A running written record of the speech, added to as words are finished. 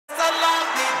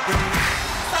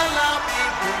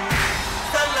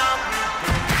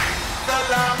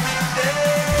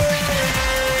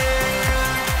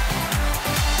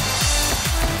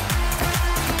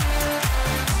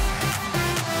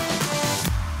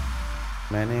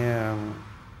मैंने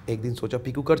एक दिन सोचा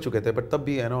पीकू कर चुके थे, बट तब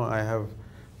भी I have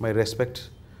my respect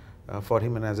for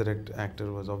him and as an actor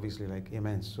was obviously like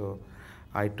immense. So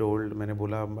I told, मैंने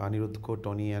बोला अनिरुद्ध को,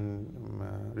 Tony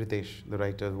and Ritesh the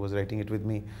writer was writing it with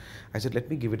me, I said let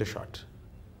me give it a shot.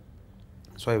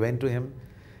 So I went to him,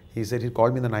 he said, he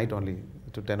called me the night only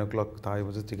to 10 o'clock था. I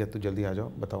was just, ठीक है तू जल्दी आ जाओ,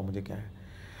 बताओ मुझे क्या है.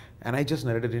 And I just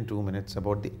narrated in 2 minutes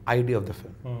about the idea of the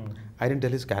film. I didn't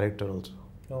tell his character also.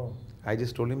 Oh. I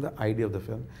just told him the idea of the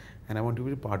film, and I want to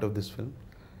be a part of this film.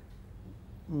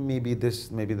 Maybe this,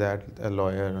 maybe that, a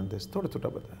lawyer and this. थोड़ा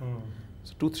थोड़ा बताया.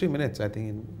 So 2-3 minutes, I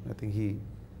think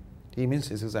he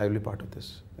means this is, I will be part of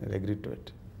this. I agreed to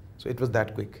it. So it was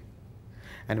that quick.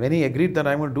 And when he agreed that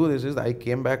I'm going to do this, I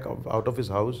came back out of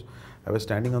his house. I was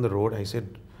standing on the road. I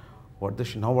said,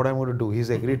 now what I'm going to do? He's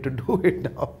agreed to do it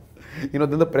now.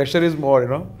 Then the pressure is more,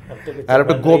 I have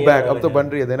to go back up the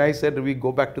Bandriya. Then I said, we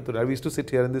go back to we used to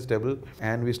sit here in this table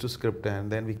and we used to script,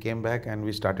 and then we came back and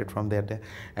we started from there.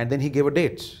 And then he gave a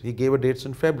dates. He gave a dates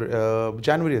in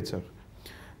January itself.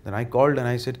 Then I called and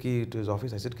I said to his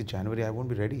office, I said, January I won't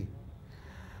be ready.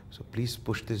 So please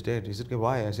push this date. He said,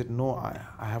 why? I said, no,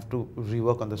 I have to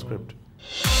rework on the script.